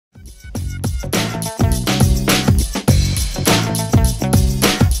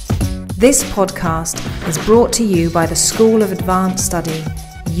This podcast is brought to you by the School of Advanced Study,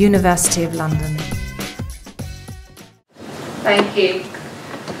 University of London. Thank you.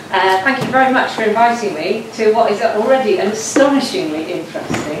 Thank you very much for inviting me to what is already an astonishingly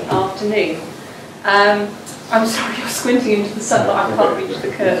interesting afternoon. I'm sorry you're squinting into the sun, but I can't reach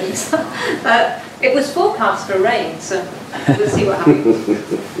the curtains. It was forecast for rain, so we'll see what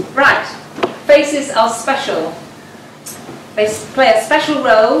happens. Right, faces are special. They play a special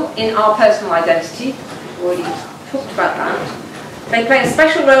role in our personal identity. We've already talked about that. They play a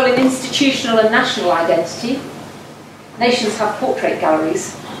special role in institutional and national identity. Nations have portrait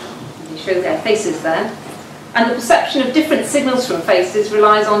galleries. You show their faces there. And the perception of different signals from faces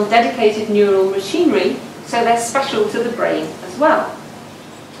relies on dedicated neural machinery, so they're special to the brain as well.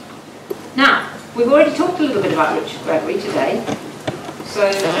 Now, we've already talked a little bit about Richard Gregory today, so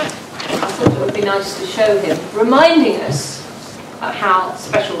I thought it would be nice to show him, reminding us of how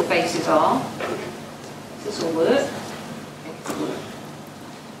special faces are. Does this all work?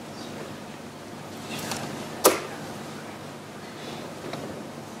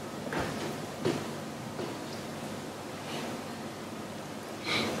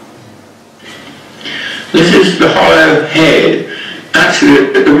 This is the hollow head.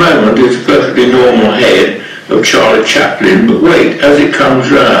 Actually, at the moment, it's a perfectly normal head of Charlie Chaplin, but wait, as it comes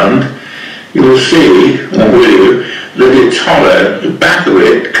round, you'll see, or will you, that it's hollow. The back of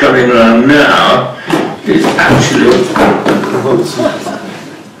it, coming round now, is actually...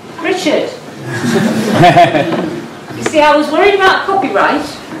 Richard! You see, I was worried about copyright.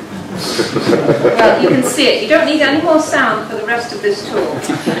 Well, you can see it. You don't need any more sound for the rest of this talk.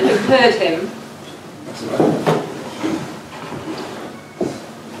 And you've heard him.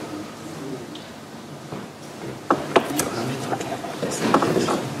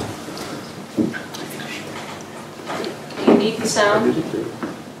 Do you need the sound?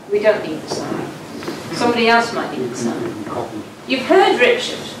 We don't need the sound. Somebody else might need the sound. You've heard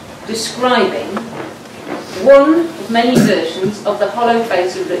Richard describing one of many versions of the hollow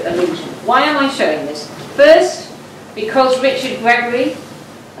face illusion. Why am I showing this? First, because Richard Gregory,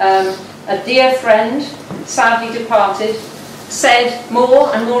 a dear friend, sadly departed, said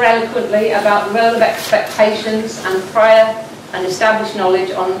more and more eloquently about the role of expectations and prior and established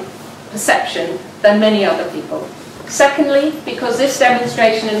knowledge on perception than many other people. Secondly, because this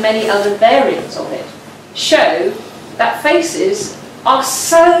demonstration and many other variants of it show that faces are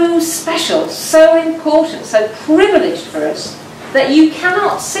so special, so important, so privileged for us that you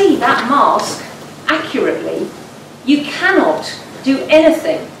cannot see that mask accurately. You cannot do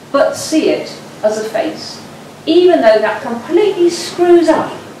anything but see it as a face, even though that completely screws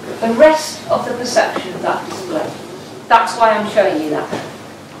up the rest of the perception of that display. That's why I'm showing you that.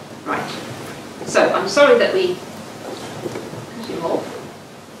 Right. So, I'm sorry that we cut him off.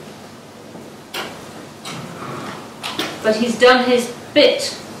 But he's done his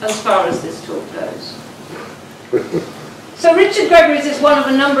bit as far as this talk goes. So Richard Gregory's is one of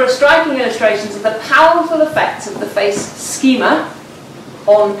a number of striking illustrations of the powerful effects of the face schema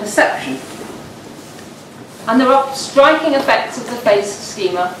on perception. And there are striking effects of the face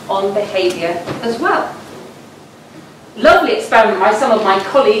schema on behaviour as well. Lovely experiment by some of my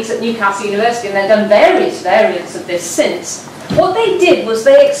colleagues at Newcastle University, and they've done various variants of this since. What they did was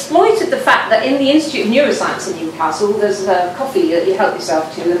they exploited the fact that in the Institute of Neuroscience in Newcastle, there's a coffee that you help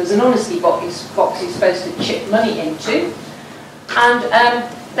yourself to, there was an honesty box you're supposed to chip money into. And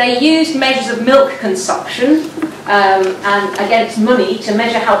they used measures of milk consumption and against money to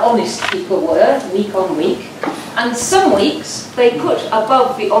measure how honest people were, week on week. And some weeks they put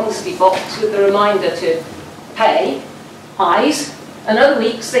above the honesty box with the reminder to pay, eyes, and other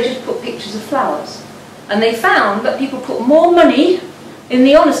weeks they just put pictures of flowers. And they found that people put more money in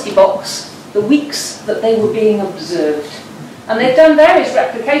the honesty box the weeks that they were being observed. And they've done various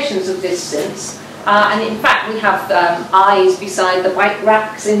replications of this since. And in fact, we have eyes beside the bike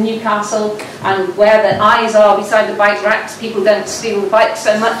racks in Newcastle, and where the eyes are beside the bike racks, people don't steal the bikes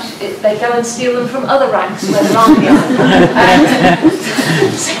so much, they go and steal them from other racks where there aren't the eyes.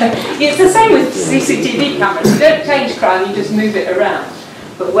 So it's the same with CCTV cameras. You don't change crime, you just move it around.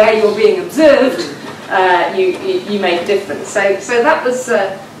 But where you're being observed, you make a difference. So that was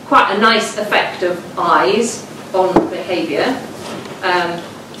quite a nice effect of eyes on behaviour.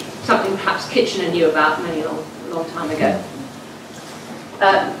 Something perhaps Kitchener knew about many long time ago.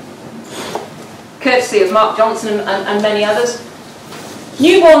 Courtesy of Mark Johnson and many others.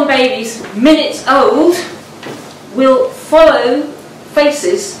 Newborn babies, minutes old, will follow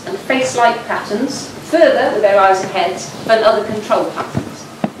faces and face-like patterns further with their eyes and heads than other control patterns.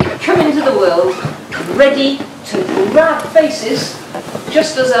 They come into the world ready to grab faces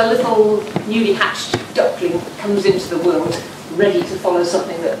just as a little newly hatched duckling comes into the world ready to follow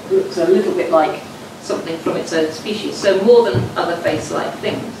something that looks a little bit like something from its own species, so more than other face-like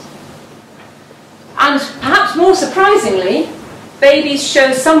things. And perhaps more surprisingly, babies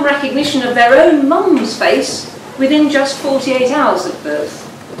show some recognition of their own mum's face within just 48 hours of birth.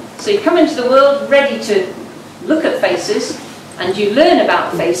 So you come into the world ready to look at faces, and you learn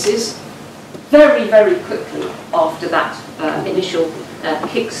about faces very, very quickly after that initial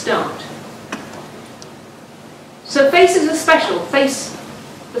kick-start. So faces are special.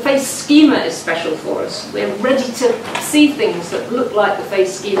 The face schema is special for us. We're ready to see things that look like the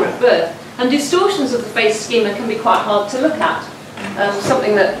face schema at birth. And distortions of the face schema can be quite hard to look at.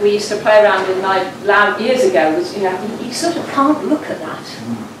 Something that we used to play around in my lab years ago was, you sort of can't look at that.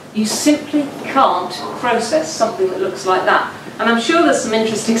 You simply can't process something that looks like that. And I'm sure there's some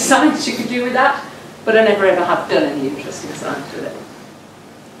interesting science you could do with that, but I never ever have done any interesting science with it.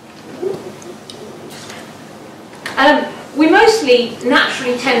 We mostly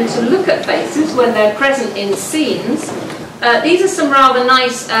naturally tend to look at faces when they're present in scenes. These are some rather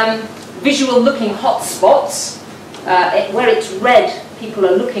nice visual looking hotspots. Where it's red, people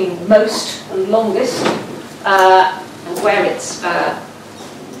are looking most and longest, and where it's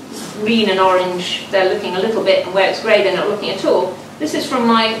green and orange, they're looking a little bit, and where it's grey, they're not looking at all. This is from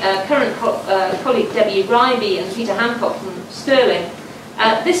my current colleague Debbie Ryby and Peter Hancock from Stirling.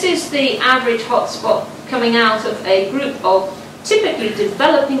 This is the average hotspot coming out of a group of typically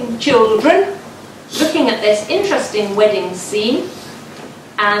developing children looking at this interesting wedding scene,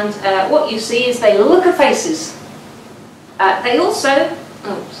 and what you see is they look at faces. They also,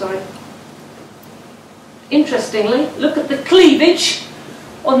 interestingly, look at the cleavage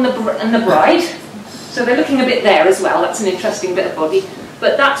on the bride. So they're looking a bit there as well. That's an interesting bit of body.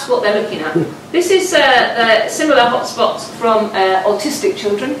 But that's what they're looking at. This is similar hotspots from autistic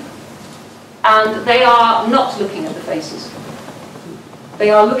children. And they are not looking at the faces. They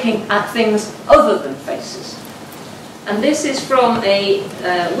are looking at things other than faces. And this is from a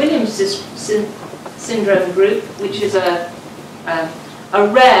Williams syndrome group, which is a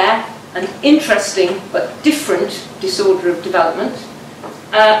rare and interesting but different disorder of development.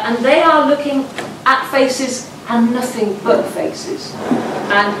 And they are looking at faces and nothing but faces.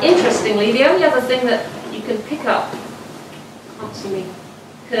 And interestingly, the only other thing that you can pick up, I can't see my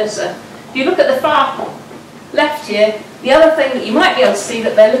cursor, if you look at the far left here, the other thing that you might be able to see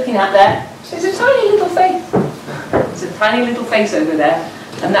that they're looking at there is a tiny little face. It's a tiny little face over there,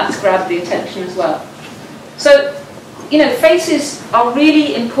 and that's grabbed the attention as well. So, faces are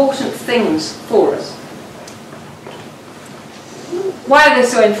really important things for us. Why are they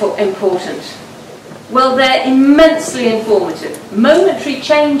so important? Well, they're immensely informative. Momentary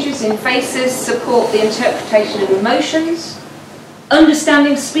changes in faces support the interpretation of emotions.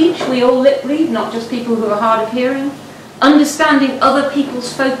 Understanding speech, we all lip read, not just people who are hard of hearing. Understanding other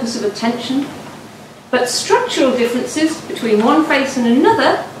people's focus of attention. But structural differences between one face and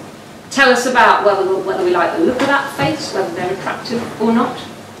another tell us about whether we like the look of that face, whether they're attractive or not.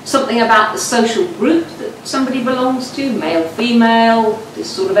 Something about the social group that somebody belongs to, male, female, this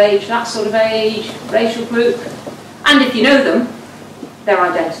sort of age, that sort of age, racial group. And if you know them, their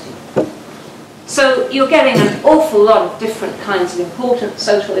identity. So you're getting an awful lot of different kinds of important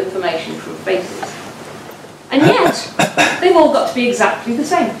social information from faces. And yet, they've all got to be exactly the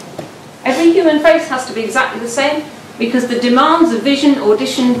same. Every human face has to be exactly the same because the demands of vision,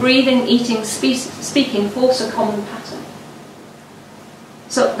 audition, breathing, eating, speaking force a common pattern.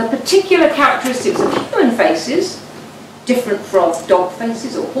 So the particular characteristics of human faces, different from dog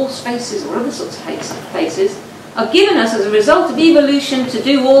faces or horse faces or other sorts of faces, are given us as a result of evolution to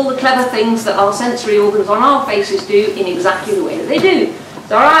do all the clever things that our sensory organs on our faces do in exactly the way that they do.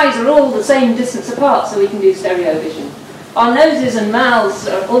 So our eyes are all the same distance apart so we can do stereo vision. Our noses and mouths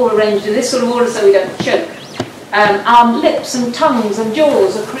are all arranged in this sort of order so we don't choke. Our lips and tongues and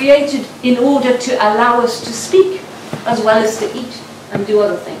jaws are created in order to allow us to speak as well as to eat and do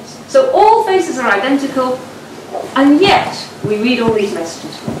other things. So all faces are identical, and yet we read all these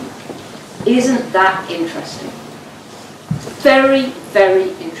messages from them. Isn't that interesting? Very,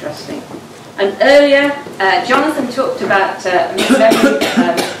 very interesting. And earlier, Jonathan talked about memory,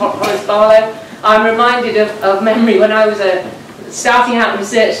 Horace Barlow. I'm reminded of memory when I was a starting out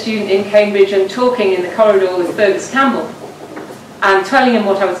research student in Cambridge and talking in the corridor with Fergus Campbell and telling him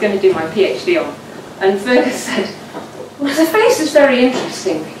what I was going to do my PhD on. And Fergus said, well, the face is very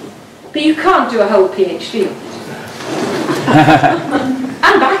interesting, but you can't do a whole PhD on it.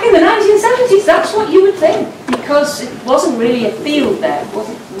 And back in the 1970s, that's what you would think, because it wasn't really a field there. It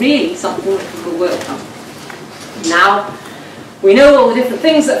wasn't really something that people worked on. Now, We know all the different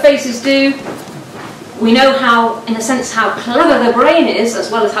things that faces do. We know how, in a sense, how clever the brain is,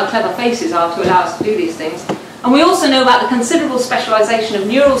 as well as how clever faces are to allow us to do these things. And we also know about the considerable specialization of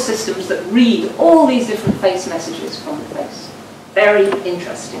neural systems that read all these different face messages from the face. Very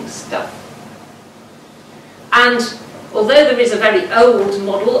interesting stuff. And although there is a very old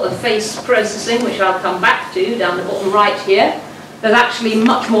model of face processing, which I'll come back to down the bottom right here, there's actually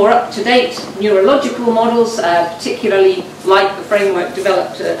much more up-to-date neurological models, particularly like the framework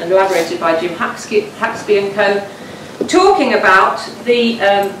developed and elaborated by Jim Haxby and co, talking about the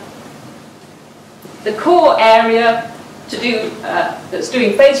core area to do that's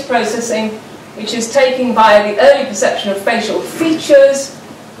doing face processing, which is taking by the early perception of facial features,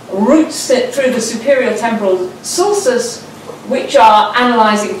 routes it through the superior temporal sources, which are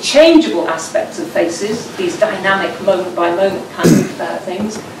analysing changeable aspects of faces, these dynamic moment-by-moment kind of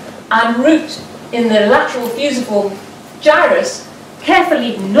things, and route in the lateral fusiform gyrus,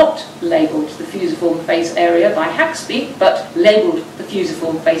 carefully not labelled the fusiform face area by Haxby, but labelled the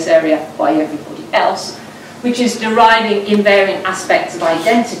fusiform face area by everybody else, which is deriving invariant aspects of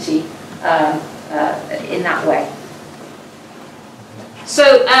identity in that way.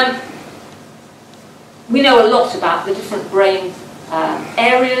 So we know a lot about the different brain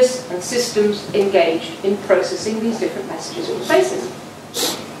areas and systems engaged in processing these different messages from faces.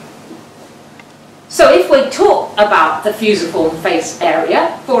 So if we talk about the fusiform face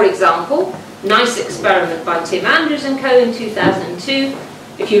area, for example, nice experiment by Tim Andrews and co in 2002,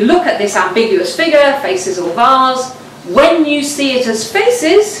 if you look at this ambiguous figure, faces or bars, when you see it as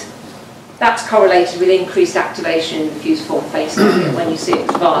faces, that's correlated with increased activation in the fusiform face area. When you see it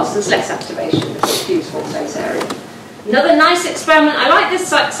as bars, there's less activation in the fusiform face area. Another nice experiment, I like this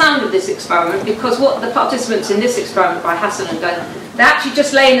sound of this experiment because what the participants in this experiment by Hassan and Tyne, they actually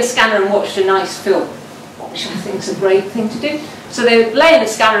just lay in a scanner and watched a nice film, which I think is a great thing to do. So they would lay in a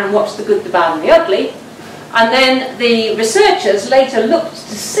scanner and watch the good, the bad and the ugly, and then the researchers later looked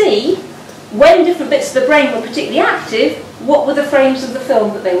to see when different bits of the brain were particularly active, what were the frames of the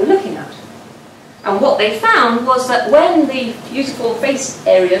film that they were looking at. And what they found was that when the fusiform face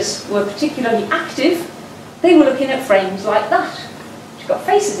areas were particularly active, they were looking at frames like that, which got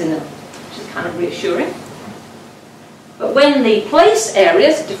faces in them, which is kind of reassuring. But when the place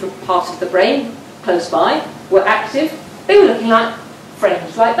areas, different parts of the brain close by, were active, they were looking like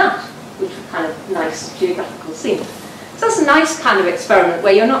frames like that, which were kind of nice geographical scenes. So that's a nice kind of experiment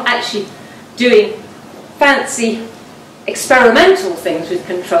where you're not actually doing fancy experimental things with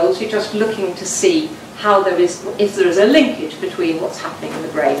controls, you're just looking to see how there is, if there is a linkage between what's happening in the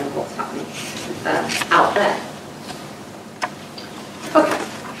brain and what's happening out there. Okay,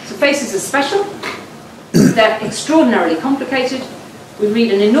 so faces are special, they're extraordinarily complicated, we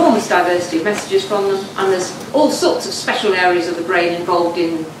read an enormous diversity of messages from them, and there's all sorts of special areas of the brain involved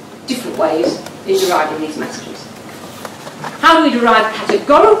in different ways in deriving these messages. How do we derive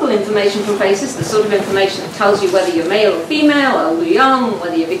categorical information from faces, the sort of information that tells you whether you're male or female, or older or young,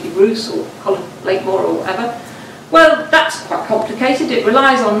 whether you're Vicky Bruce or Colin Blakemore or whatever? Well, that's quite complicated. It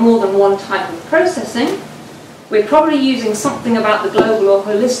relies on more than one type of processing. We're probably using something about the global or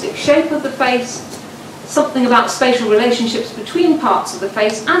holistic shape of the face, something about spatial relationships between parts of the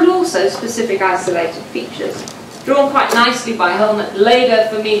face, and also specific isolated features. Drawn quite nicely by Helmut Leder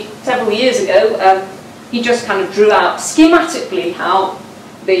for me several years ago. He just kind of drew out schematically how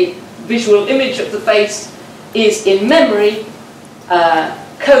the visual image of the face is in memory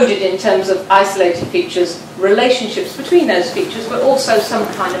coded in terms of isolated features, relationships between those features, but also some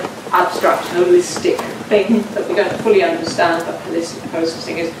kind of abstract, holistic thing that we don't fully understand, but holistic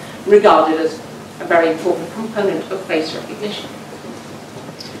processing is regarded as a very important component of face recognition.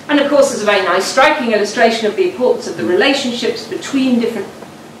 And of course there's a very nice striking illustration of the importance of the relationships between different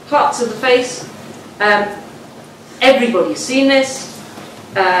parts of the face. Everybody's seen this.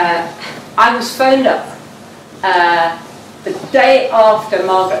 I was phoned up the day after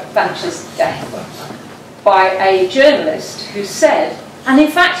Margaret Thatcher's death by a journalist who said, and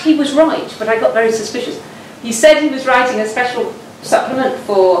in fact he was right, but I got very suspicious. He said he was writing a special supplement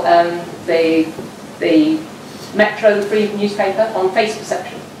for the Metro, the free newspaper, on face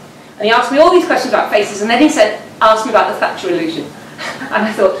perception. And he asked me all these questions about faces, and then he said, asked me about the Thatcher illusion. And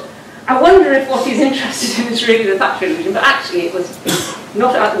I thought, I wonder if what he's interested in is really the Thatcher illusion, but actually it was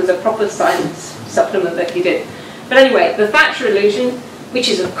not, it was a proper science supplement that he did. But anyway, the Thatcher illusion, which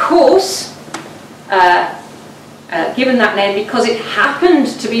is of course given that name because it happened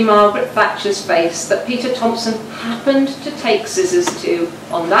to be Margaret Thatcher's face that Peter Thompson happened to take scissors to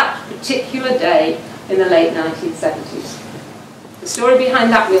on that particular day in the late 1970s. The story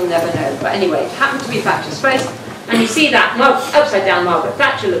behind that we'll never know, but anyway, it happened to be Thatcher's face. And you see that upside down Margaret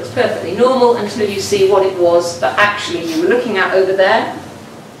Thatcher looks perfectly normal until you see what it was that actually you were looking at over there.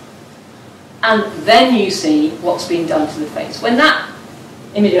 And then you see what's been done to the face. When that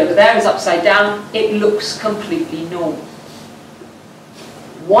image over there is upside down, it looks completely normal.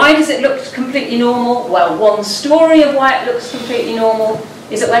 Why does it look completely normal? Well, one story of why it looks completely normal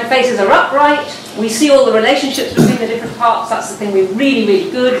is that when faces are upright, we see all the relationships between the different parts. That's the thing we're really,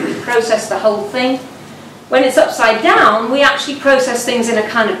 really good. We process the whole thing. When it's upside down, we actually process things in a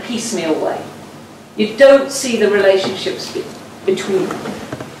kind of piecemeal way. You don't see the relationships between them.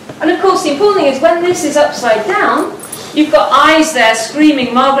 And of course, the important thing is when this is upside down, you've got eyes there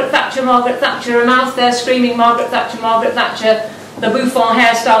screaming Margaret Thatcher, a mouth there screaming Margaret Thatcher, Margaret Thatcher. The bouffant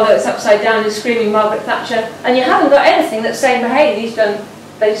hairstyle that's upside down is screaming Margaret Thatcher. And you haven't got anything that's saying, but hey, these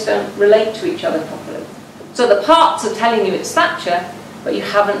don't relate to each other properly. So the parts are telling you it's Thatcher, but you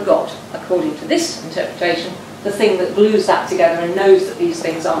haven't got, according to this interpretation, the thing that glues that together and knows that these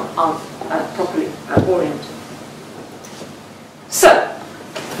things aren't properly oriented. So,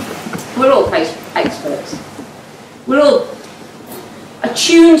 we're all face experts. We're all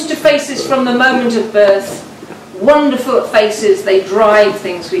attuned to faces from the moment of birth. Wonderful at faces, they drive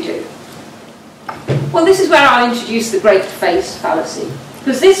things we do. Well, this is where I'll introduce the great face fallacy,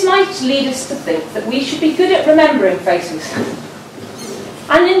 because this might lead us to think that we should be good at remembering faces.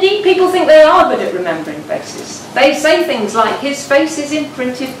 And indeed, people think they are good at remembering faces. They say things like, his face is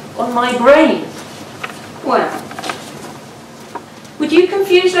imprinted on my brain. Well, would you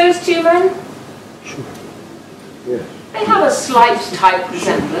confuse those two men? Sure. Yes. They have a slight type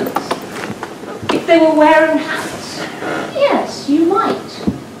resemblance. If they were wearing hats, yes, you might.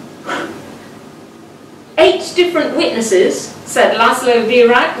 8 different witnesses said Laszlo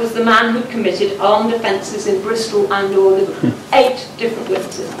Virak was the man who committed armed offences in Bristol and or Liverpool. 8 different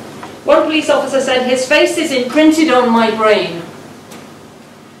witnesses. One police officer said, his face is imprinted on my brain.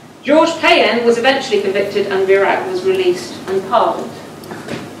 George Payen was eventually convicted and Virak was released and pardoned.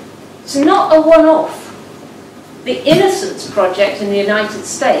 It's not a one-off. The Innocence Project in the United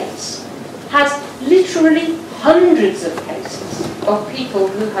States has literally hundreds of cases of people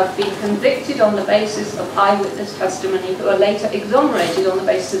who have been convicted on the basis of eyewitness testimony who are later exonerated on the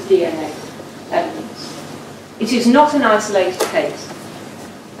basis of DNA evidence. It is not an isolated case.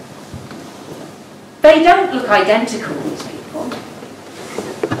 They don't look identical, these people.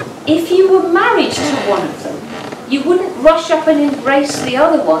 If you were married to one of them, you wouldn't rush up and embrace the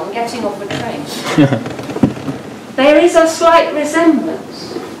other one getting off a train. There is a slight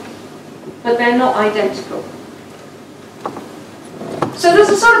resemblance, but they're not identical. So there's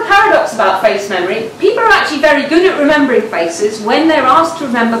a sort of paradox about face memory. People are actually very good at remembering faces when they're asked to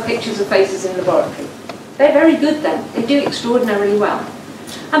remember pictures of faces in the laboratory. They're very good then. They do extraordinarily well.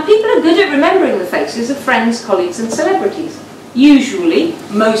 And people are good at remembering the faces of friends, colleagues and celebrities. Usually,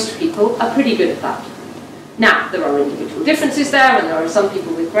 most people are pretty good at that. Now, there are individual differences there, and there are some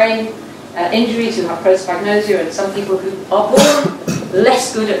people with brain injuries who have prosopagnosia, and some people who are born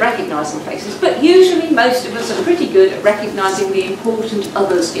less good at recognising faces, but usually most of us are pretty good at recognising the important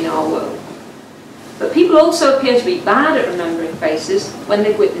others in our world. But people also appear to be bad at remembering faces when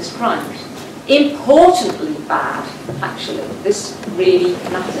they've witnessed crimes. Importantly bad, actually. This really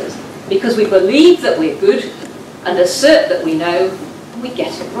matters, because we believe that we're good and assert that we know, and we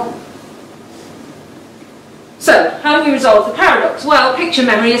get it wrong. So, how do we resolve the paradox? Well, picture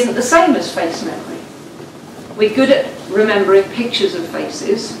memory isn't the same as face memory. We're good at remembering pictures of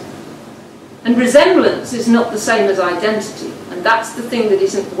faces, and resemblance is not the same as identity, and that's the thing that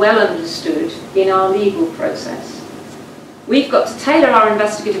isn't well understood in our legal process. We've got to tailor our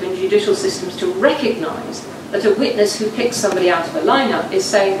investigative and judicial systems to recognise that a witness who picks somebody out of a lineup is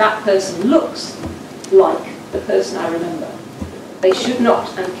saying that person looks like the person I remember. They should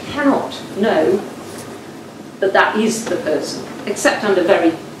not and cannot know that that is the person, except under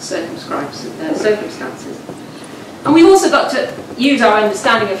very circumscribed circumstances. And we've also got to use our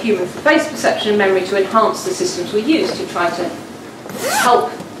understanding of human face perception and memory to enhance the systems we use to try to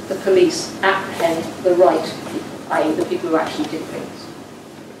help the police apprehend the right people, i.e. the people who actually did things.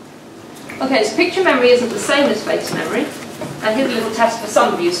 Okay, so picture memory isn't the same as face memory. And here's a little test for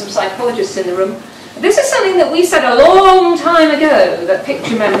some of you, some psychologists in the room. This is something that we said a long time ago, that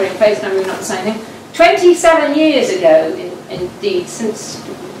picture memory and face memory are not the same thing. 27 years ago, indeed, since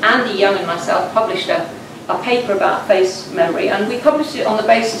Andy Young and myself published a paper about face memory, and we published it on the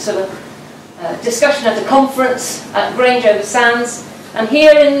basis of a discussion at a conference at Grange over Sands. And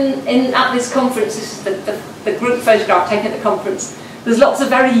here at this conference, this is the group photograph taken at the conference. There's lots of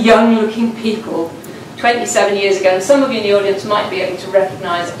very young-looking people 27 years ago, and some of you in the audience might be able to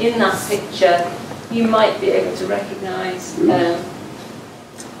recognise in that picture you might be able to recognise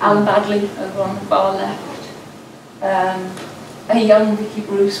Alan Badley over on the far left. A young Vicky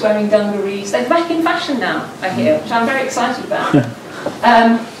Bruce wearing dungarees. They're back in fashion now, I hear, which I'm very excited about.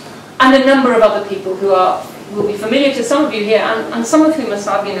 And a number of other people who will be familiar to some of you here, and some of whom are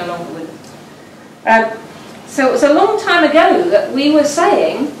sadly no longer with us. So it was a long time ago that we were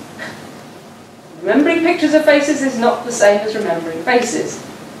saying, remembering pictures of faces is not the same as remembering faces.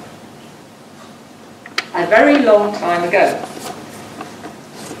 A very long time ago.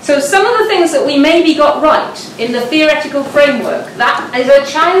 So some of the things that we maybe got right in the theoretical framework, that is a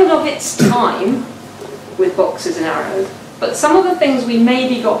child of its time with boxes and arrows, but some of the things we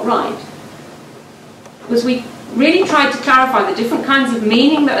maybe got right was we really tried to clarify the different kinds of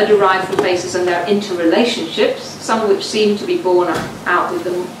meaning that are derived from faces and their interrelationships, some of which seem to be borne out with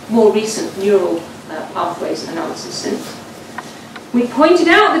the more recent neural pathways analysis since. We pointed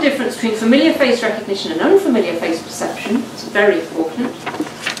out the difference between familiar face recognition and unfamiliar face perception. It's very important.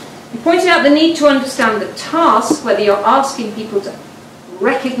 We pointed out the need to understand the task, whether you're asking people to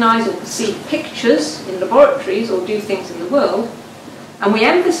recognise or perceive pictures in laboratories or do things in the world. And we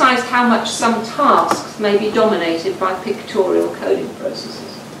emphasised how much some tasks may be dominated by pictorial coding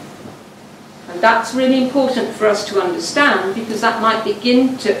processes. And that's really important for us to understand, because that might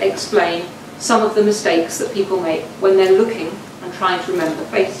begin to explain some of the mistakes that people make when they're looking and trying to remember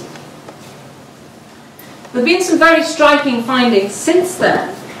faces. There have been some very striking findings since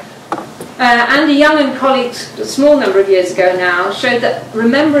then. Andy Young and colleagues, a small number of years ago now, showed that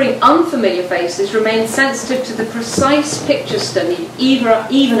remembering unfamiliar faces remains sensitive to the precise picture study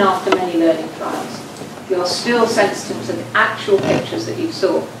even after many learning trials. You're still sensitive to the actual pictures that you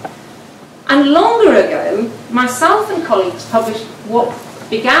saw. And longer ago, myself and colleagues published what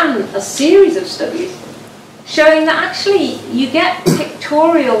began a series of studies showing that actually you get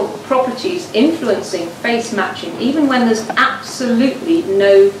pictorial properties influencing face matching even when there's absolutely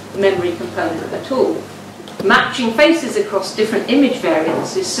no memory component at all. Matching faces across different image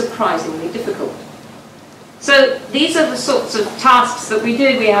variants is surprisingly difficult. So these are the sorts of tasks that we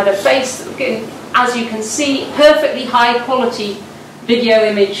did. We had a face, as you can see, perfectly high quality video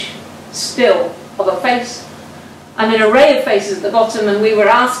image still of a face, and an array of faces at the bottom, and we were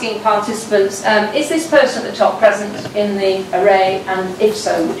asking participants, is this person at the top present in the array, and if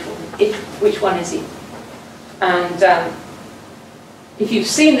so, which one is he? And if you've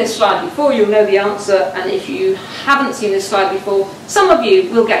seen this slide before, you'll know the answer, and if you haven't seen this slide before, some of you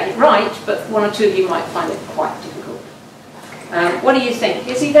will get it right, but one or two of you might find it quite difficult. What do you think?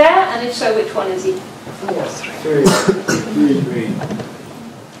 Is he there, and if so, which one is he?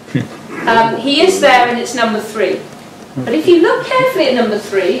 He is there, and it's number 3. But if you look carefully at number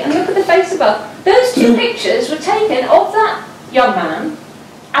 3 and look at the face above, those two pictures were taken of that young man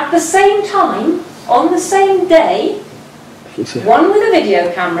at the same time, on the same day, one with a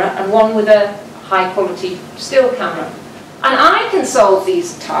video camera and one with a high-quality still camera. And I can solve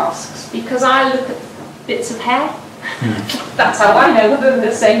these tasks because I look at bits of hair. That's how I know whether they're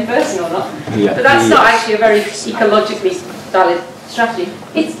the same person or not. Yeah. But that's not actually a very ecologically valid strategy.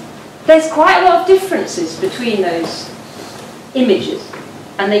 There's quite a lot of differences between those images,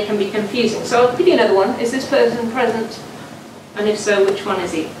 and they can be confusing. So I'll give you another one. Is this person present? And if so, which one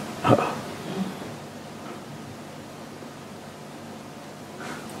is he?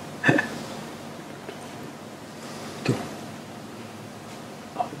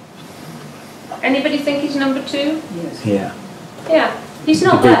 Anybody think he's number 2? Yes. Yeah. Yeah. He's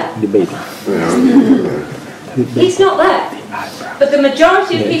not there. He's not there. But the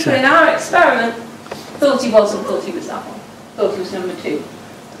majority of people in our experiment thought he was, and thought he was that one. Thought he was number 2.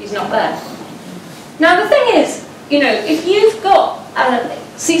 He's not there. Now the thing is, you know, if you've got a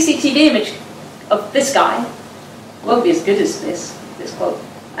CCTV image of this guy, won't be as good as this quote,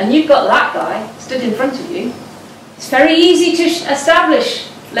 and you've got that guy stood in front of you, it's very easy to establish,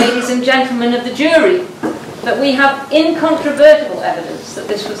 ladies and gentlemen of the jury, that we have incontrovertible evidence that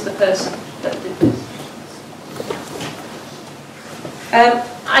this was the person that did this.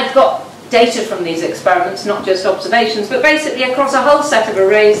 I've got data from these experiments, not just observations, but basically across a whole set of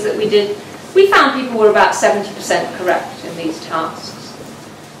arrays that we did, we found people were about 70% correct in these tasks.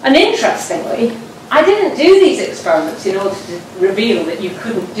 And interestingly, I didn't do these experiments in order to reveal that you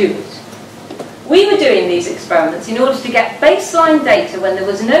couldn't do it. We were doing these experiments in order to get baseline data when there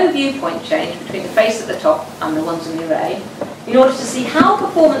was no viewpoint change between the face at the top and the ones in the array, in order to see how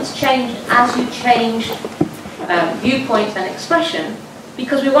performance changed as you changed viewpoint and expression,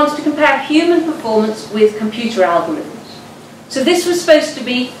 because we wanted to compare human performance with computer algorithms. So this was supposed to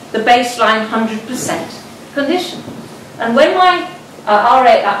be the baseline 100% condition. And when my RA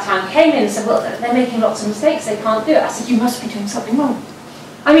at that time came in and said, well, they're making lots of mistakes, they can't do it. I said, you must be doing something wrong.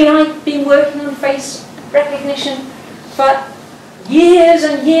 I mean, I've been working on face recognition for years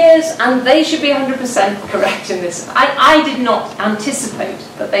and years, and they should be 100% correct in this. I did not anticipate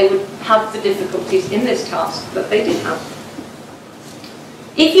that they would have the difficulties in this task that they did have.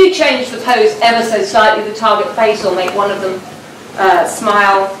 If you change the pose ever so slightly, the target face, or make one of them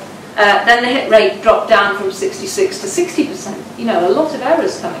smile, then the hit rate dropped down from 66 to 60%. You know, a lot of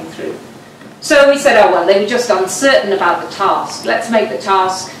errors coming through. So we said, oh well, they were just uncertain about the task. Let's make the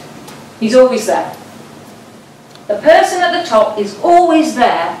task. He's always there. The person at the top is always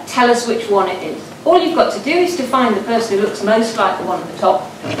there. Tell us which one it is. All you've got to do is to find the person who looks most like the one at the top.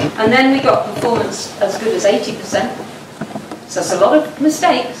 And then we got performance as good as 80%. So that's a lot of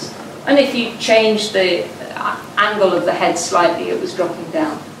mistakes. And if you change the angle of the head slightly, it was dropping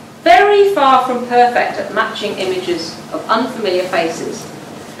down. Very far from perfect at matching images of unfamiliar faces.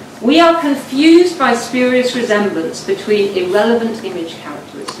 We are confused by spurious resemblance between irrelevant image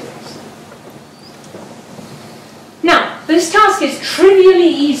characteristics. Now, this task is trivially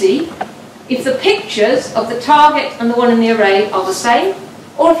easy if the pictures of the target and the one in the array are the same,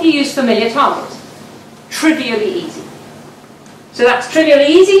 or if you use familiar targets. Trivially easy. So that's trivially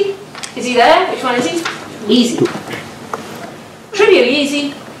easy. Is he there? Which one is he? Easy. Trivially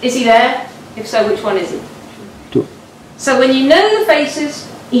easy. Is he there? If so, which one is he? So when you know the faces,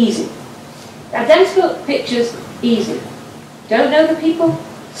 easy. Identical pictures, easy. Don't know the people,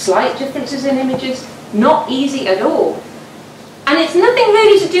 slight differences in images, not easy at all. And it's nothing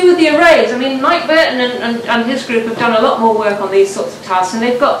really to do with the arrays. I mean, Mike Burton and his group have done a lot more work on these sorts of tasks, and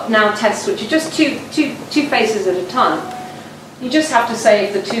they've got now tests which are just two faces at a time. You just have to say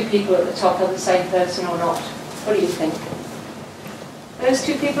if the two people at the top are the same person or not. What do you think? Those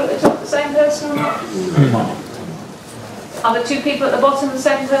two people at the top the same person or not? Are the two people at the bottom the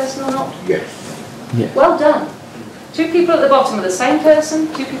same person or not? Yes. Yeah. Well done. Two people at the bottom are the same person,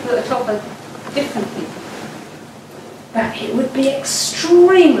 two people at the top are different people. But it would be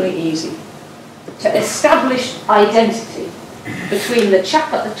extremely easy to establish identity between the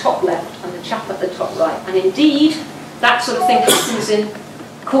chap at the top left and the chap at the top right. And indeed, that sort of thing happens in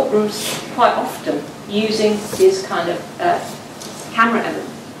courtrooms quite often using this kind of camera evidence.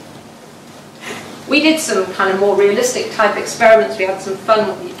 We did some kind of more realistic type experiments. We had some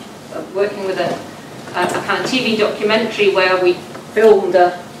fun working with a kind of TV documentary where we filmed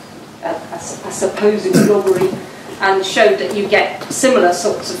a supposed robbery and showed that you get similar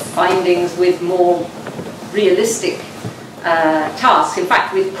sorts of findings with more realistic tasks. In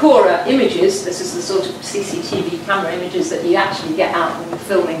fact, with poorer images, this is the sort of CCTV camera images that you actually get out when you're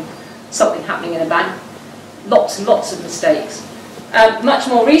filming something happening in a bank. Lots and lots of mistakes. Much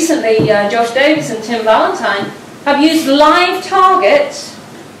more recently, Josh Davis and Tim Valentine have used live targets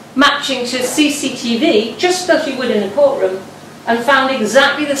matching to CCTV, just as you would in a courtroom, and found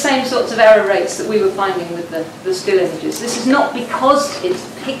exactly the same sorts of error rates that we were finding with the still images. This is not because it's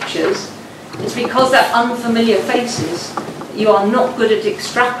pictures, it's because they're unfamiliar faces. You are not good at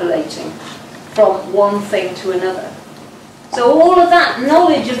extrapolating from one thing to another. So all of that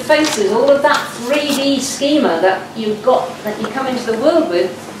knowledge of faces, all of that 3D schema that you've got, that you come into the world with,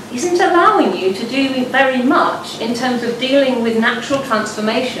 isn't allowing you to do very much in terms of dealing with natural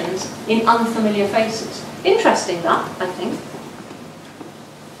transformations in unfamiliar faces. Interesting that, I think.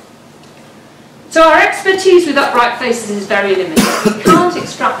 So our expertise with upright faces is very limited. We can't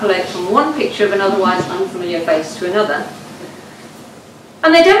extrapolate from one picture of an otherwise unfamiliar face to another.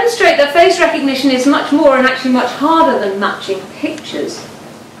 And they demonstrate that face recognition is much more and actually much harder than matching pictures.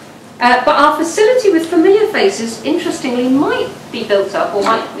 But our facility with familiar faces, interestingly, might be built up, or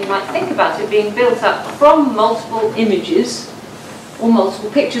we might think about it being built up from multiple images or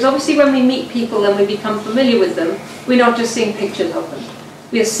multiple pictures. Obviously, when we meet people and we become familiar with them, we're not just seeing pictures of them.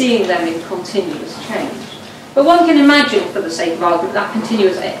 We are seeing them in continuous change. But one can imagine, for the sake of argument, that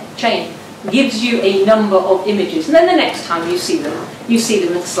continuous change gives you a number of images, and then the next time you see them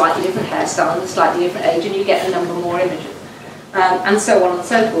in a slightly different hairstyle and a slightly different age, and you get a number more images, and so on and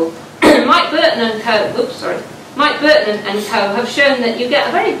so forth. Mike Burton and co. have shown that you get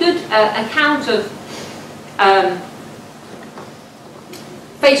a very good account of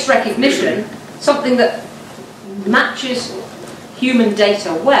face recognition, something that matches human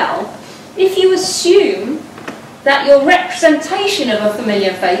data well, if you assume that your representation of a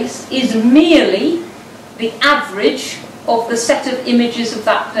familiar face is merely the average of the set of images of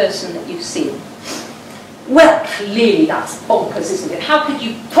that person that you've seen. Well, clearly that's bonkers, isn't it? How could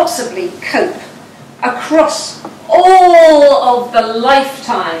you possibly cope across all of the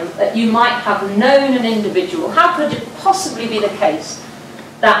lifetime that you might have known an individual, how could it possibly be the case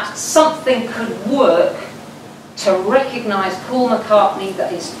that something could work to recognise Paul McCartney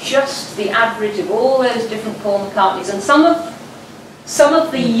that is just the average of all those different Paul McCartneys? And some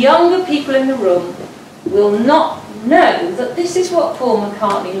of the younger people in the room will not know that this is what Paul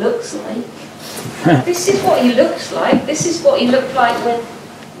McCartney looks like. This is what he looks like. This is what he looked like when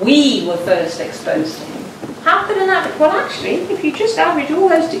we were first exposed to him. How could an average... Well, actually, if you just average all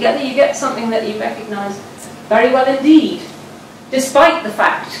those together, you get something that you recognise very well indeed, despite the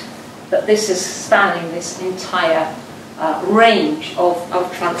fact that this is spanning this entire range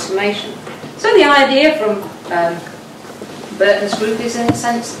of transformation. So the idea from Burton's group is, in a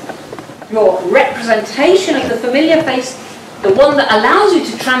sense, your representation of the familiar face, the one that allows you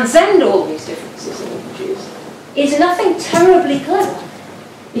to transcend all these differences in images, is nothing terribly clever.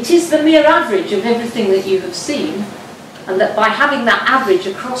 It is the mere average of everything that you have seen, and that by having that average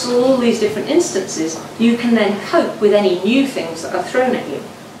across all these different instances, you can then cope with any new things that are thrown at you.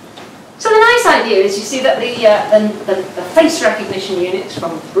 So the nice idea is, you see that the face recognition units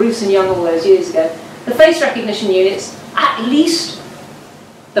from Bruce and Young all those years ago, the face recognition units, at least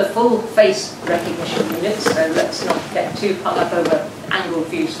the full face recognition units, so let's not get too hung up over angled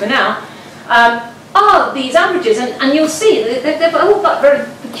views for now, are these averages, and you'll see they've all got very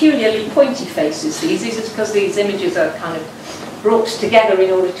peculiarly pointy faces. These are because these images are kind of brought together in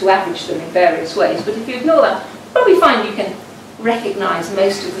order to average them in various ways. But if you ignore that, you'll probably find you can recognise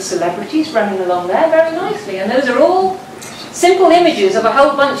most of the celebrities running along there very nicely. And those are all simple images of a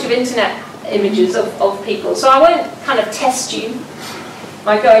whole bunch of internet images of people. So I won't kind of test you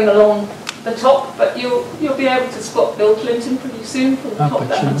by going along the top, but you'll be able to spot Bill Clinton pretty soon from the top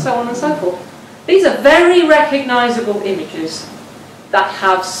there, and so on and so forth. These are very recognisable images that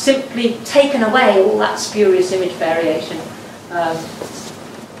have simply taken away all that spurious image variation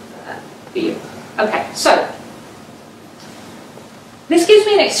for you. Okay, so this gives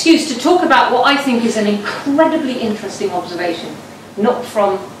me an excuse to talk about what I think is an incredibly interesting observation, not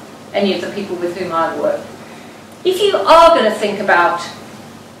from any of the people with whom I work. If you are going to think about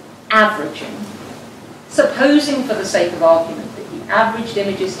averaging, supposing for the sake of argument that you averaged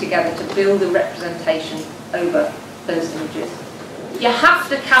images together to build a representation over those images, you have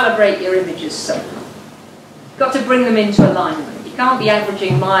to calibrate your images somehow. You've got to bring them into alignment. You can't be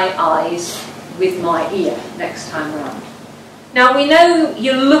averaging my eyes with my ear next time around. Now we know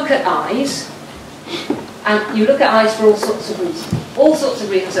you look at eyes, and you look at eyes for all sorts of reasons. All sorts of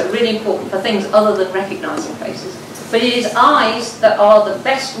reasons are really important for things other than recognising faces. But it is eyes that are the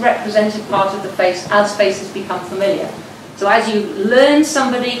best represented part of the face as faces become familiar. So as you learn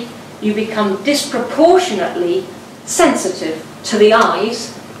somebody, you become disproportionately sensitive to the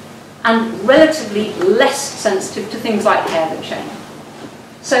eyes and relatively less sensitive to things like hair that change.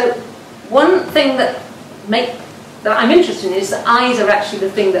 So one thing that I'm interested in is that eyes are actually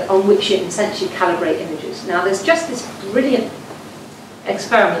the thing that on which in a sense you calibrate images. Now there's just this brilliant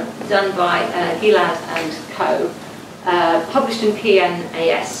experiment done by Gilad and co, published in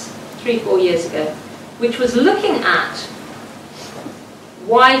PNAS 3-4 years ago, which was looking at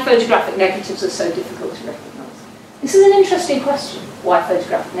why photographic negatives are so difficult to recognise. This is an interesting question, why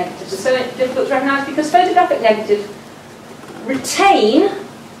photographic negatives are so difficult to recognise, because photographic negatives retain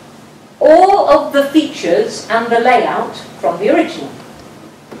all of the features and the layout from the original.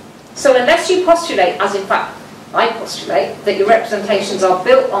 So unless you postulate, as in fact I postulate, that your representations are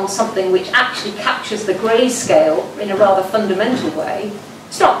built on something which actually captures the grayscale in a rather fundamental way,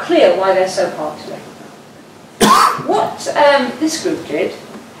 it's not clear why they're so hard to recognize. What this group did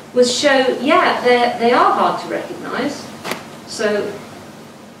was show, yeah, they are hard to recognize. So,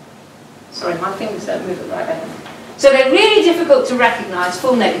 sorry, my fingers don't move at the right angle. So they're really difficult to recognize,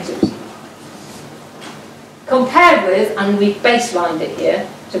 full negatives, compared with, and we've baselined it here,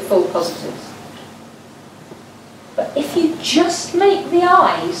 to full positives. But if you just make the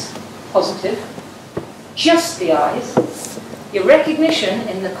eyes positive, just the eyes, your recognition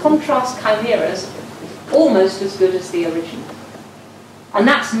in the contrast chimeras is almost as good as the original. And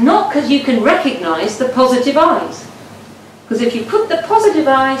that's not because you can recognise the positive eyes. Because if you put the positive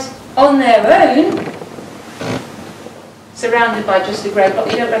eyes on their own, surrounded by just a grey block,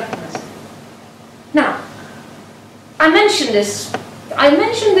 you don't recognise it. Now, I mention this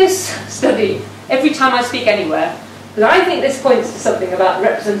study every time I speak anywhere, because I think this points to something about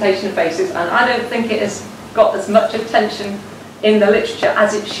representation of faces, and I don't think it has got as much attention in the literature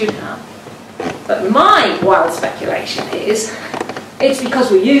as it should have. But my wild speculation is, it's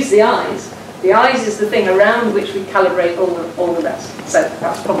because we use the eyes. The eyes is the thing around which we calibrate all the rest. So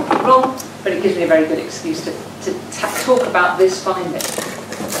that's probably wrong, but it gives me a very good excuse to talk about this finding.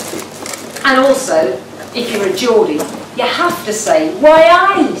 And also, if you're a Geordie, you have to say, why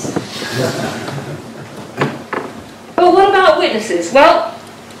eyes? But what about witnesses? Well,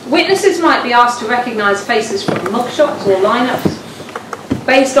 witnesses might be asked to recognise faces from mugshots or lineups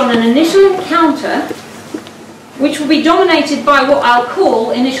based on an initial encounter which will be dominated by what I'll call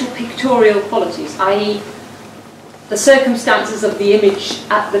initial pictorial qualities, i.e. the circumstances of the image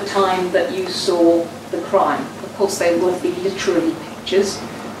at the time that you saw the crime. Of course, they won't be literally pictures,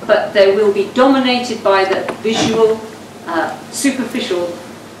 but they will be dominated by the visual, superficial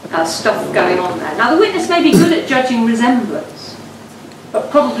stuff going on there. Now, the witness may be good at judging resemblance, but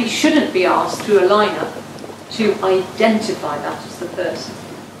probably shouldn't be asked through a lineup to identify that as the person.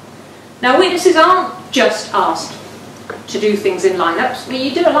 Now, witnesses aren't just asked to do things in lineups. Well,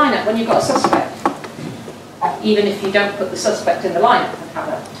 you do a lineup when you've got a suspect, even if you don't put the suspect in the lineup and have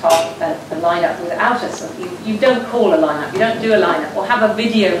a lineup without us. You don't call a lineup, you don't do a lineup, or have a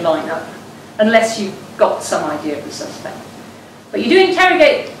video lineup unless you've got some idea of the suspect. But you do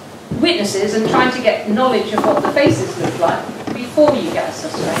interrogate witnesses and trying to get knowledge of what the faces look like before you get a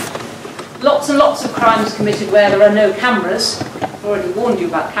suspect. Lots and lots of crimes committed where there are no cameras. I've already warned you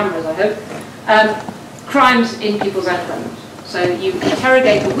about cameras, I hope. Crimes in people's own homes. So you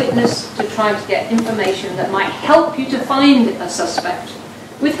interrogate a witness to try to get information that might help you to find a suspect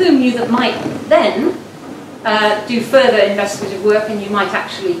with whom you might then do further investigative work, and you might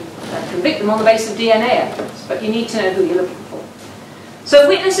actually convict them on the basis of DNA evidence. But you need to know who you're looking for. So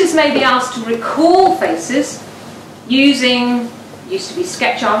witnesses may be asked to recall faces using, used to be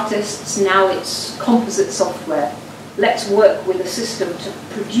sketch artists, now it's composite software. Let's work with a system to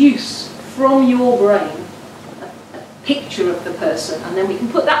produce from your brain a picture of the person, and then we can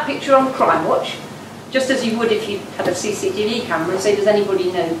put that picture on Crime Watch, just as you would if you had a CCTV camera, and say, does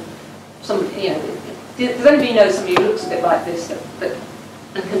anybody know somebody, does anybody know somebody who looks a bit like this,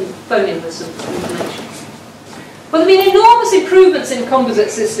 and can phone in with some information. Well, there have been enormous improvements in composite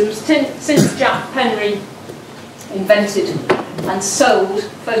systems since Jack Penry invented and sold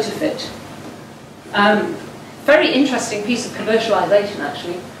PhotoFit. Very interesting piece of commercialisation,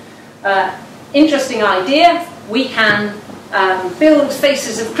 actually. Interesting idea. We can build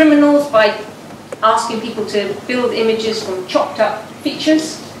faces of criminals by asking people to build images from chopped up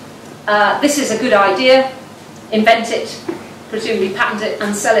features. This is a good idea. Invent it, presumably patent it,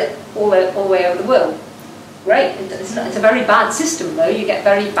 and sell it all the way over the world. Great. It's a very bad system, though. You get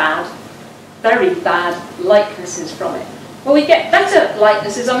very bad likenesses from it. Well, we get better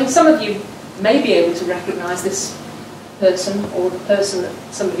likenesses. I mean, some of you may be able to recognise this person or the person that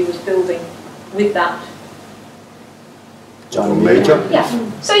somebody was building with that. John Major? Yeah.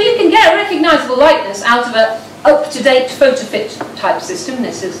 So you can get a recognisable likeness out of an up-to-date PhotoFit type system.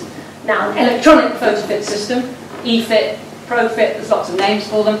 This is now an electronic PhotoFit system. eFit, ProFit, there's lots of names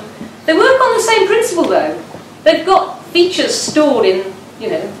for them. They work on the same principle, though. They've got features stored in,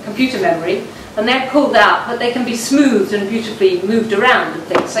 computer memory, and they're pulled out, but they can be smoothed and beautifully moved around and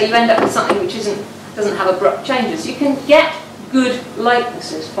things. So you end up with something which doesn't have abrupt changes. You can get good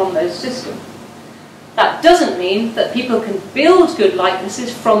likenesses from those systems. That doesn't mean that people can build good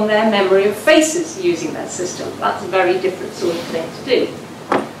likenesses from their memory of faces using that system. That's a very different sort of thing to do.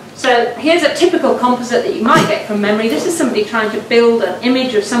 So here's a typical composite that you might get from memory. This is somebody trying to build an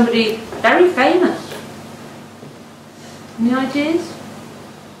image of somebody very famous. Any ideas?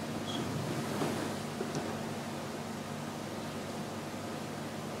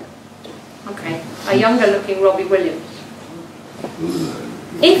 Okay, a younger looking Robbie Williams.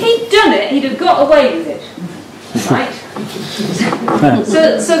 If he'd done it, he'd have got away with it, right?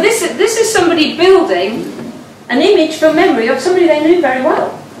 so this is somebody building an image from memory of somebody they knew very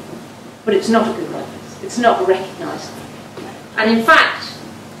well. But it's not a good likeness. It's not recognisable. And in fact,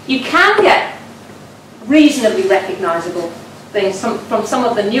 you can get reasonably recognisable things from some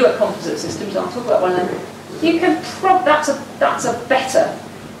of the newer composite systems. I'll talk about one of them. You can that's a better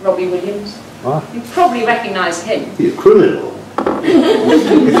Robbie Williams. What? You probably recognise him. He's a criminal.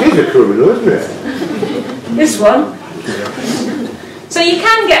 It is a criminal, isn't it? This one. So you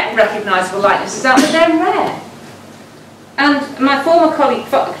can get recognisable likenesses out, but they're rare. And my former colleague,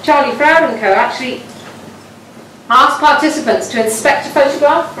 Charlie Froud & Co., actually asked participants to inspect a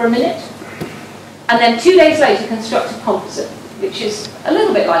photograph for a minute, and then 2 days later construct a composite, which is a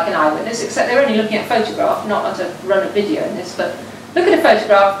little bit like an eyewitness, except they're only looking at a photograph, not at a run of video in this, but look at a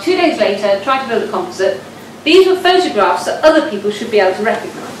photograph, 2 days later, try to build a composite. These were photographs that other people should be able to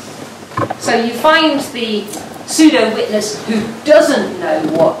recognise. So you find the pseudo-witness who doesn't know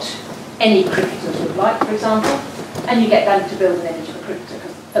what any cricketers look like, for example, and you get them to build an image of a cricketer,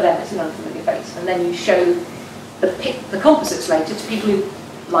 because for them it's an unfamiliar face. And then you show the composites later to people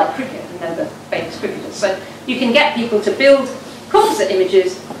who like cricket and know the famous cricketers. So you can get people to build composite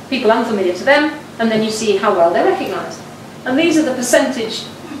images, people unfamiliar to them, and then you see how well they're recognised. And these are the percentage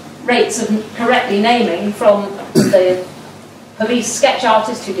rates of correctly naming from the police sketch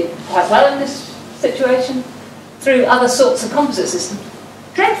artist who did quite well in this situation, through other sorts of composite systems.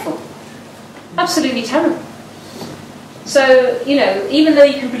 Dreadful. Absolutely terrible. So, you know, even though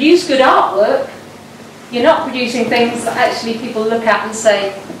you can produce good artwork, you're not producing things that actually people look at and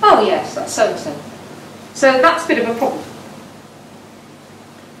say, oh yes, that's so-and-so. So that's a bit of a problem.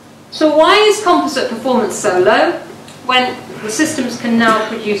 So why is composite performance so low when the systems can now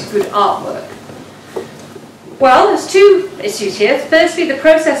produce good artwork? Well, there's two issues here. Firstly, the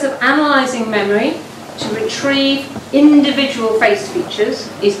process of analysing memory to retrieve individual face features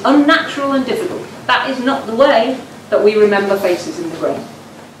is unnatural and difficult. That is not the way that we remember faces in the brain.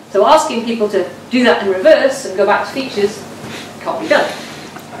 So asking people to do that in reverse and go back to features can't be done.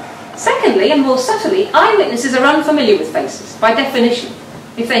 Secondly, and more subtly, eyewitnesses are unfamiliar with faces, by definition.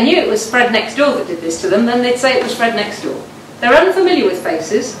 If they knew it was Fred next door that did this to them, then they'd say it was Fred next door. They're unfamiliar with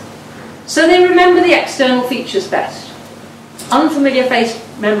faces, so they remember the external features best. Unfamiliar face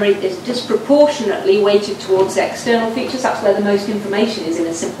memory is disproportionately weighted towards the external features. That's where the most information is in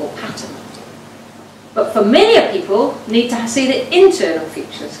a simple pattern. But familiar people need to see the internal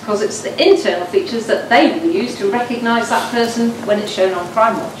features, because it's the internal features that they will use to recognise that person when it's shown on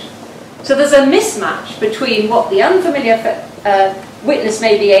Crime Watch. So there's a mismatch between what the unfamiliar witness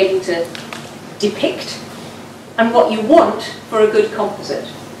may be able to depict and what you want for a good composite.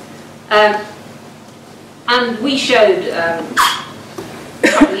 And we showed a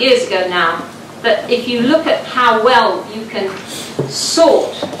couple of years ago now that if you look at how well you can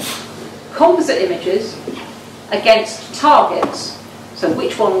sort composite images against targets, so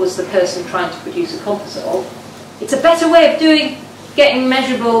which one was the person trying to produce a composite of, it's a better way of getting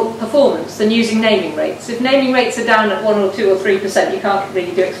measurable performance than using naming rates. If naming rates are down at 1 or 2 or 3%, you can't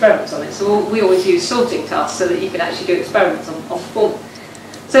really do experiments on it. So we always use sorting tasks so that you can actually do experiments on performance.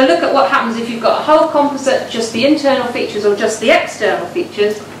 So look at what happens if you've got a whole composite, just the internal features or just the external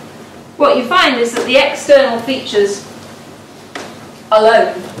features. What you find is that the external features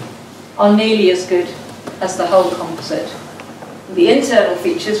alone are nearly as good as the whole composite. The internal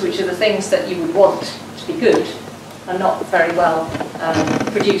features, which are the things that you would want to be good, are not very well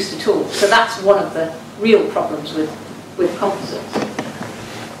produced at all. So that's one of the real problems with composites.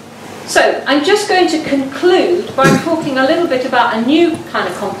 So I'm just going to conclude by talking a little bit about a new kind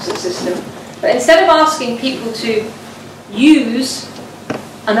of composite system. But instead of asking people to use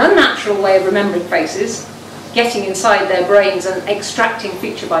an unnatural way of remembering faces, getting inside their brains and extracting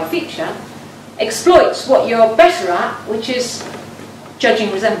feature by feature, exploits what you're better at, which is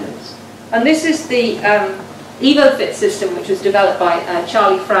judging resemblance. And this is the EvoFit system, which was developed by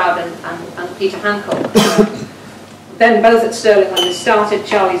Charlie Froud and Peter Hancock. Then both at Stirling when they started.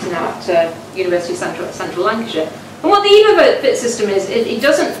 Charlie's now at University of Central Lancashire. And what the EvoFit system is, it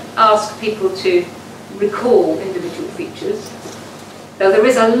doesn't ask people to recall individual features, though there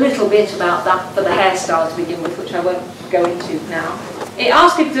is a little bit about that for the hairstyle to begin with, which I won't go into now. It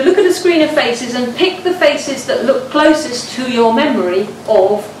asks people to look at a screen of faces and pick the faces that look closest to your memory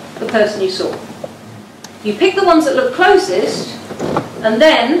of the person you saw. You pick the ones that look closest, and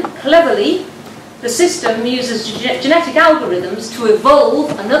then, cleverly, the system uses genetic algorithms to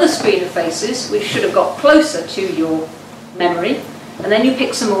evolve another screen of faces which should have got closer to your memory, and then you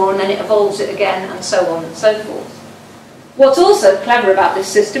pick some more and then it evolves it again, and so on and so forth. What's also clever about this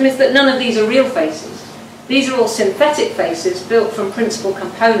system is that none of these are real faces. These are all synthetic faces built from principal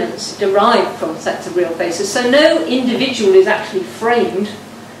components derived from sets of real faces, so no individual is actually framed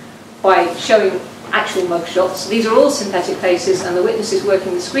by showing actual mugshots. These are all synthetic faces, and the witness is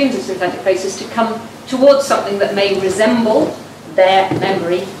working with screens of synthetic faces to come towards something that may resemble their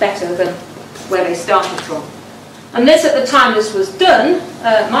memory better than where they started from. And this, at the time this was done,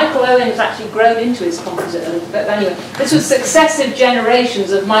 Michael Owen has actually grown into his composite a little bit. But anyway, this was successive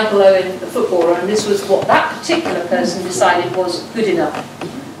generations of Michael Owen, the footballer, and this was what that particular person decided was good enough.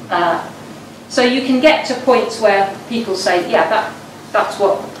 So you can get to points where people say, yeah,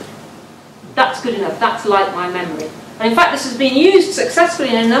 that's good enough, that's like my memory. And in fact, this has been used successfully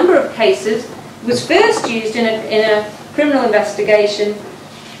in a number of cases. It was first used in a criminal investigation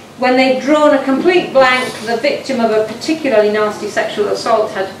when they'd drawn a complete blank. The victim of a particularly nasty sexual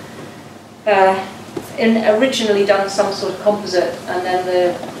assault had originally done some sort of composite, and then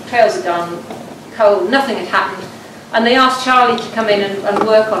the trails had gone cold, nothing had happened, and they asked Charlie to come in and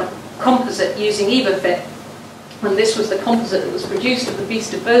work on a composite using EvoFit. and this was the composite that was produced of the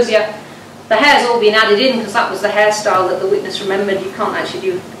beast of Bezier. The hair's all been added in because that was the hairstyle that the witness remembered. You can't actually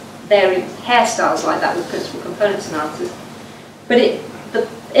do varying hairstyles like that with principal components analysis. But the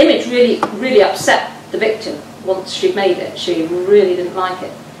image really upset the victim once she'd made it. She really didn't like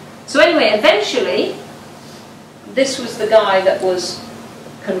it. So anyway, eventually, this was the guy that was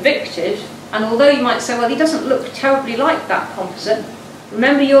convicted, and although you might say, well, he doesn't look terribly like that composite,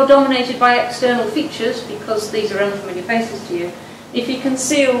 remember you're dominated by external features because these are unfamiliar faces to you. If you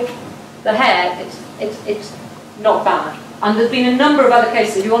conceal the hair, it's not bad. And there's been a number of other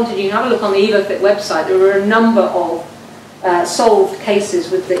cases. If you wanted, you can have a look on the EvoFit website. There were a number of solved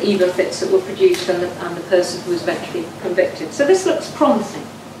cases with the EvoFits that were produced and the person who was eventually convicted. So this looks promising.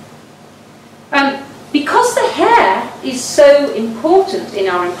 Because the hair is so important in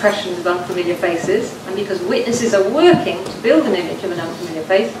our impressions of unfamiliar faces, and because witnesses are working to build an image of an unfamiliar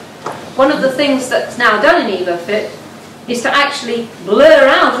face, one of the things that's now done in EvoFit is to actually blur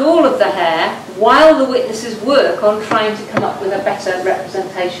out all of the hair while the witnesses work on trying to come up with a better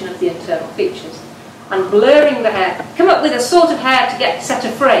representation of the internal features. And blurring the hair, come up with a sort of hair to set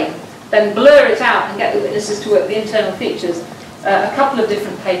a frame, then blur it out and get the witnesses to work the internal features. A couple of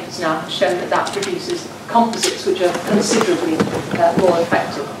different papers now have shown that that produces composites which are considerably more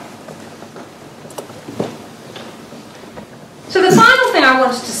effective. So the final thing I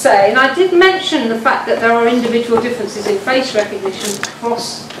wanted to say, and I did mention the fact that there are individual differences in face recognition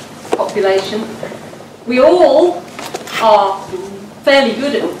across population. We all are fairly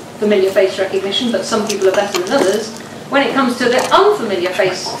good at familiar face recognition, but some people are better than others. When it comes to the unfamiliar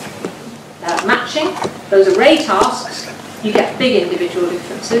face matching, those array tasks, you get big individual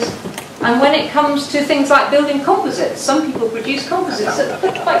differences. And when it comes to things like building composites, some people produce composites that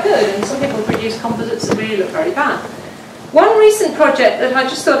look quite good, and some people produce composites that really look very bad. One recent project that I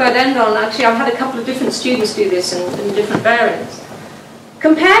just thought I'd end on, actually I've had a couple of different students do this in different variants,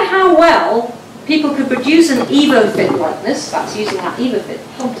 compared how well people could produce an EvoFit likeness, that's using that EvoFit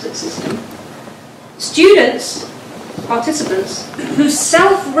composite system, students, participants, who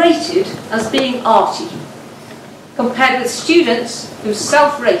self-rated as being arty, compared with students who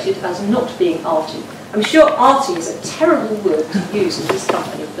self-rated as not being arty. I'm sure arty is a terrible word to use in this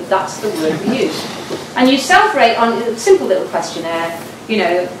company, but that's the word we use. And you self-rate on a simple little questionnaire, you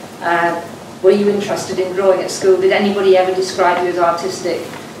know, were you interested in drawing at school? Did anybody ever describe you as artistic?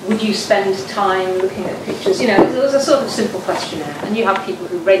 Would you spend time looking at pictures? You know, it was a sort of simple questionnaire, and you have people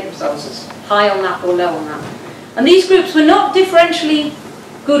who rate themselves as high on that or low on that. And these groups were not differentially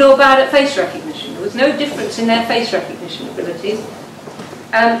good or bad at face recognition. There was no difference in their face recognition abilities.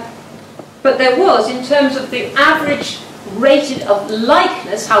 But there was, in terms of the average rated of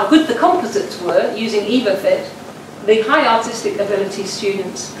likeness, how good the composites were using EvoFit, the high artistic ability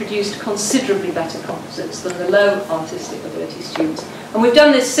students produced considerably better composites than the low artistic ability students. And we've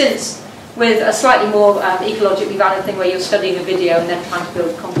done this since with a slightly more ecologically valid thing where you're studying a video and then trying to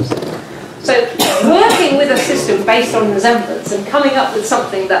build a composite. So working with a system based on resemblance and coming up with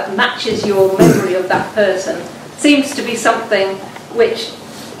something that matches your memory of that person seems to be something which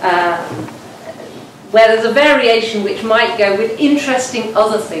where there's a variation which might go with interesting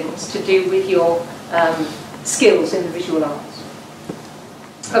other things to do with your skills in the visual arts.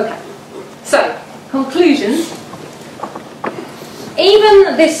 Okay, so conclusions.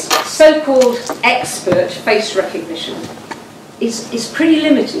 Even this so-called expert face recognition is pretty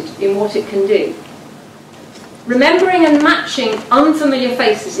limited in what it can do. Remembering and matching unfamiliar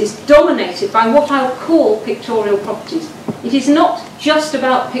faces is dominated by what I'll call pictorial properties. It is not just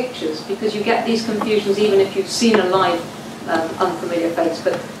about pictures, because you get these confusions even if you've seen a live unfamiliar face,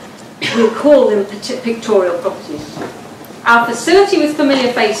 but we'll call them pictorial properties. Our facility with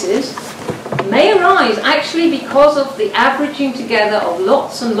familiar faces may arise actually because of the averaging together of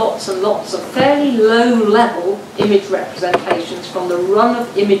lots and lots and lots of fairly low-level image representations from the run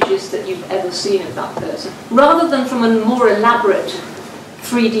of images that you've ever seen of that person, rather than from a more elaborate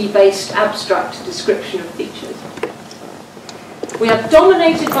 3D-based abstract description of features. We are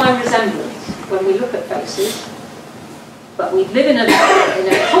dominated by resemblance when we look at faces, but we live in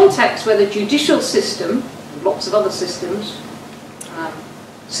a context where the judicial system, lots of other systems,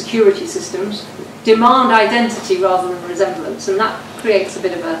 security systems, demand identity rather than resemblance, and that creates a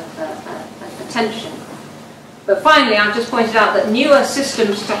bit of a tension. But finally, I've just pointed out that newer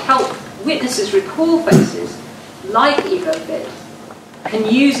systems to help witnesses recall faces, like EvoFit,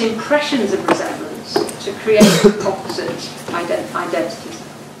 can use impressions of resemblance to create composite identities.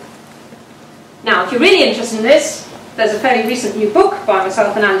 Now, if you're really interested in this, there's a fairly recent new book by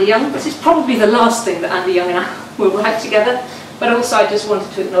myself and Andy Young. This is probably the last thing that Andy Young and I will write together, but also I just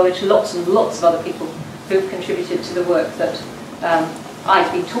wanted to acknowledge lots and lots of other people who've contributed to the work that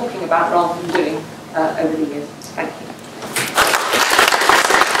I've been talking about rather than doing over the years.